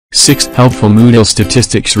6 Helpful Moodle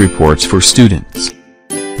Statistics Reports for Students.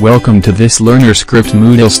 Welcome to this LearnerScript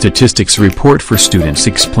Moodle Statistics Report for Students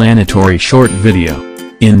explanatory short video.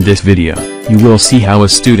 In this video, you will see how a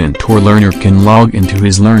student or learner can log into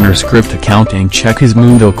his LearnerScript account and check his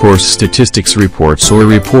Moodle course statistics reports or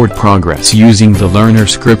report progress using the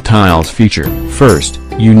LearnerScript Tiles feature. First,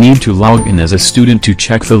 you need to log in as a student to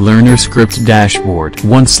check the LearnerScript dashboard.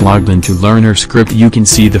 Once logged into LearnerScript, you can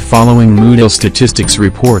see the following Moodle statistics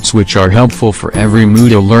reports which are helpful for every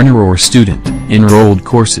Moodle learner or student. Enrolled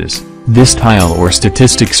courses. This tile or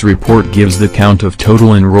statistics report gives the count of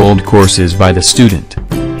total enrolled courses by the student.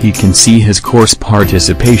 He can see his course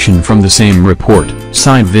participation from the same report.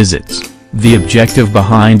 Site visits. The objective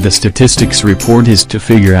behind the statistics report is to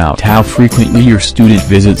figure out how frequently your student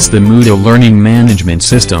visits the Moodle Learning Management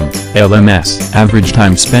System, LMS. Average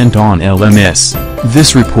time spent on LMS.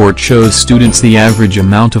 This report shows students the average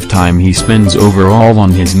amount of time he spends overall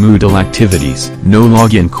on his Moodle activities. No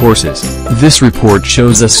login courses. This report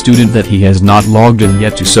shows a student that he has not logged in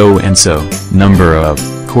yet to so-and-so. Number of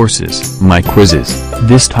courses. My quizzes.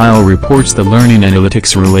 This tile reports the learning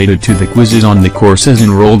analytics related to the quizzes on the courses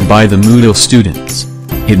enrolled by the Moodle students.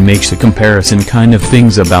 It makes a comparison kind of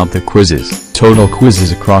things about the quizzes, total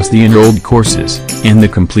quizzes across the enrolled courses, and the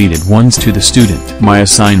completed ones to the student. My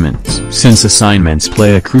assignments. Since assignments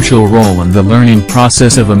play a crucial role in the learning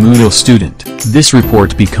process of a Moodle student, this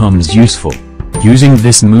report becomes useful. Using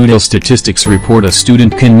this Moodle statistics report, a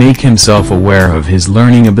student can make himself aware of his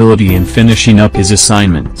learning ability in finishing up his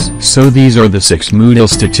assignments. So these are the 6 Moodle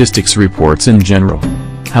statistics reports in general.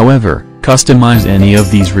 However, customize any of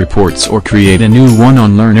these reports or create a new one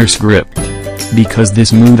on LearnerScript. Because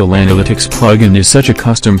this Moodle Analytics plugin is such a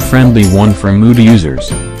custom-friendly one for Moodle users,